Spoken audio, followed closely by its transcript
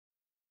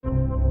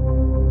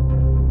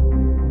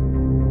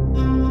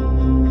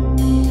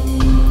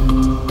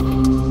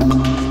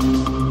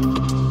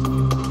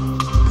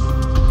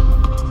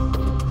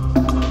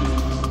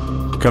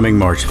Coming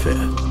March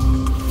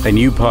 5th, a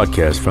new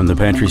podcast from the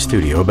Pantry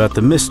Studio about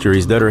the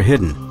mysteries that are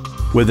hidden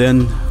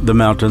within the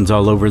mountains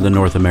all over the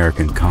North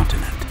American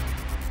continent.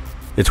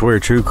 It's where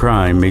true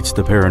crime meets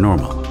the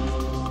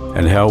paranormal,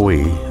 and how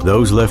we,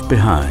 those left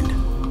behind,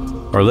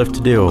 are left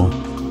to deal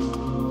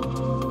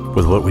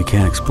with what we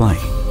can't explain.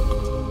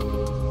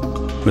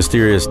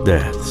 Mysterious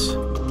deaths,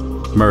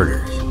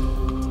 murders,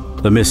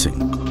 the missing,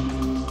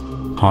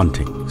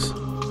 hauntings,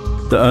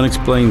 the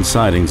unexplained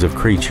sightings of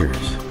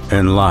creatures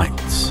and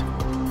lights,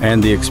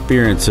 and the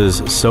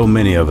experiences so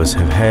many of us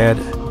have had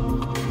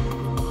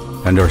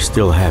and are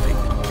still having.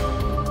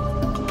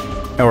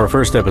 Our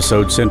first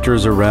episode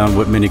centers around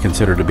what many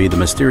consider to be the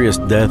mysterious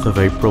death of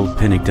April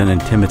Pennington and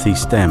Timothy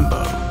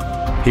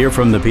Stambaugh. Hear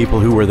from the people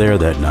who were there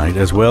that night,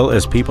 as well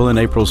as people in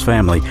April's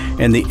family,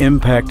 and the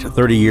impact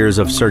 30 years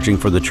of searching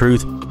for the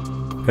truth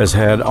has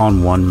had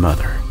on one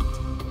mother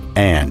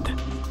and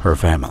her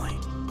family.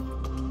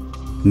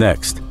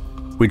 Next,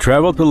 we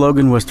traveled to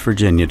Logan, West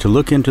Virginia to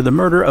look into the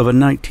murder of a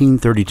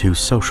 1932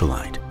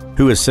 socialite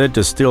who is said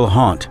to still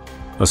haunt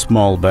a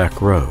small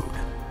back road.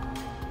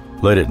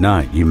 Late at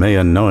night, you may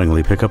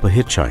unknowingly pick up a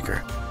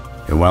hitchhiker,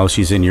 and while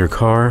she's in your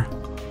car,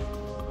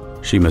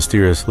 she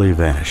mysteriously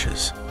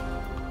vanishes.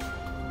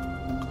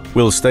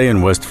 We'll stay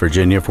in West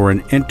Virginia for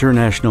an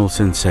international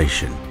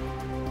sensation.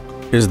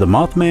 Is the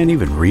Mothman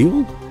even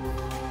real?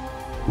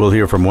 We'll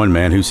hear from one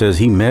man who says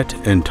he met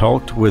and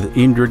talked with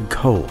Indrid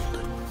Cold,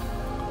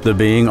 the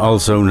being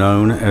also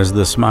known as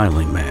the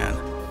Smiling Man.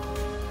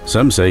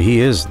 Some say he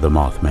is the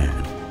Mothman.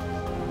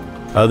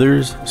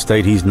 Others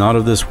state he's not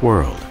of this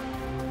world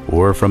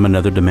or from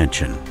another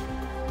dimension.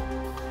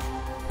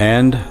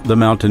 And the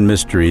Mountain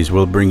Mysteries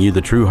will bring you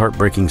the true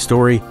heartbreaking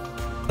story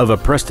of a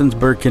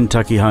Prestonsburg,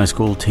 Kentucky high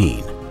school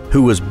teen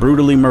who was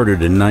brutally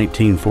murdered in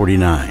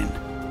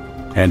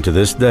 1949 and to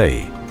this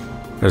day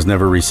has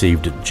never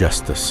received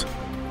justice.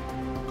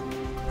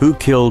 Who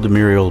killed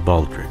Muriel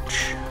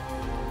Baldridge?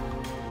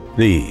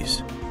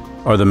 These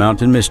are the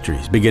Mountain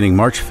Mysteries, beginning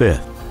March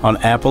 5th on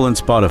Apple and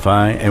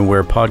Spotify and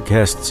where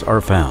podcasts are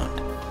found.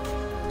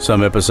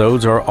 Some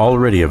episodes are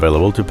already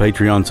available to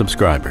Patreon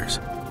subscribers.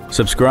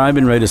 Subscribe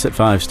and rate us at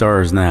 5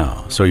 stars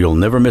now so you'll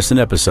never miss an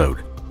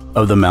episode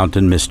of the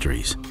Mountain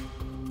Mysteries,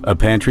 a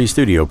Pantry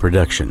Studio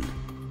production.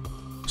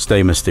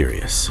 Stay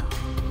mysterious.